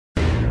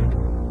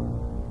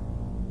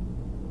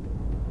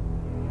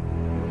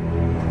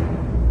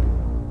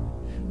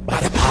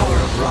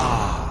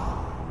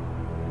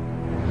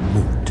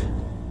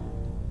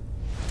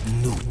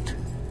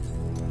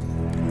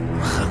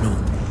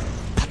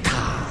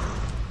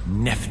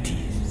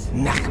Neftis,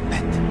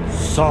 Nachmet,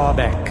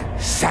 Sobek,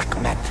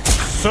 Sakmet,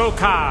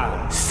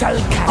 Sokar,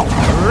 Salkat,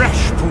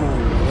 Reshpu,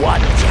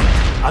 Wadjet,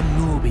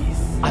 Anubis,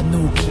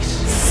 Anukis,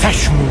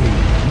 Seshmu,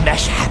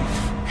 Neshhat,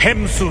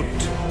 Hemsut,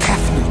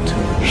 Tefnut,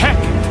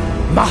 Heket,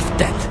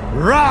 Mafdet,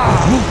 Ra,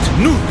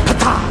 Nut,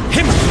 Pata,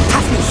 Hemsut,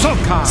 Tefnut,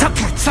 Sokar,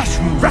 Salkat,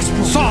 Seshmu,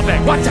 Reshpu, Sobek,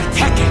 Wadjet,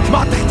 Heket,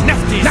 Mafdet,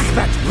 Neftis,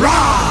 Nachmet,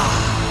 Ra!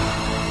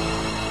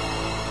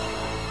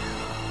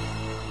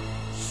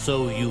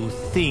 So you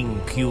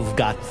think you've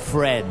got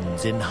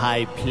friends in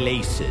high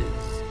places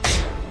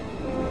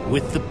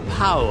with the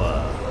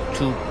power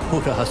to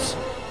put us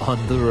on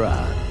the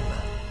run?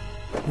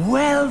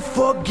 Well,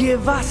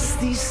 forgive us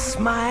these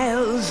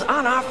smiles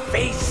on our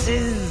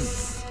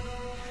faces.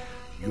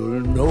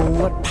 You'll know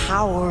what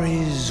power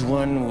is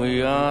when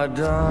we are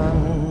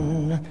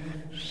done,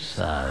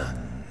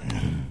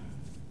 son.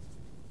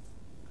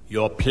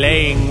 You're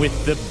playing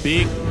with the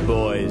big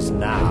boys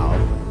now.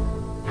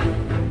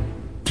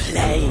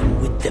 Playing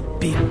with the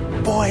big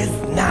boys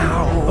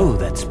now. Oh,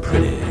 that's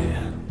pretty.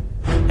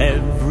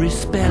 Every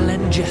spell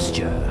and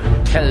gesture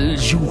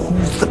Tells you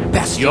who's the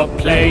best. You're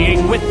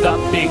playing with the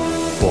big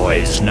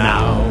boys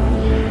now.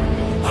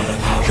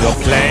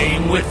 You're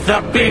playing with the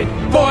big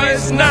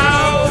boys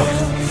now.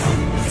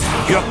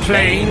 You're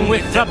playing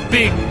with the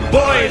big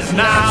boys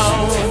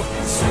now.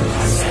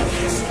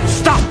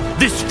 Stop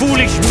this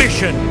foolish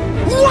mission.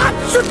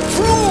 What's a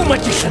true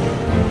magician?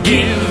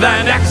 Give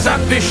an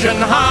exhibition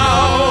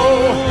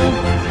how.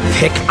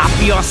 Pick up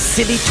your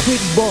silly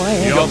twig,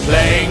 boy. You're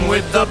playing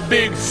with the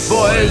big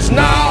boys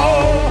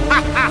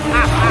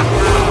now.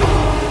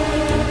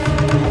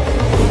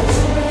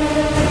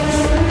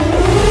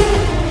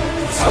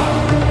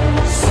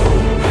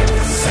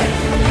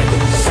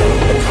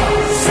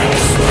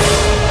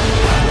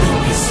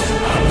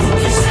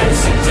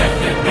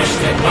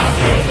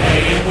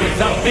 Playing with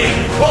the big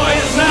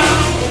boys now.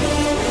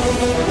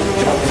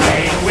 You're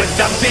playing with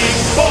the big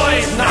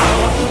boys now.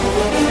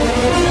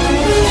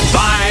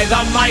 By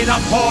the might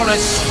of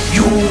Horus,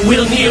 you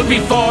will kneel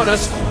before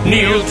us.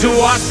 Kneel to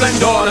us and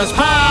adore us.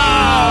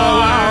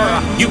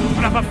 Power! You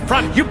put up a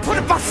front, You put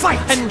up a fight.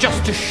 and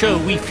just to show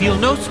we feel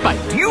no spite.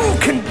 You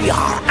can be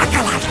our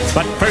acolyte.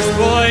 But first,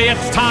 boy,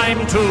 it's time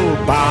to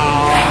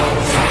bow.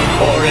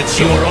 Or it's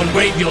your own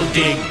grave you'll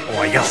dig.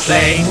 Or you're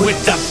playing with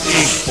the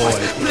big boys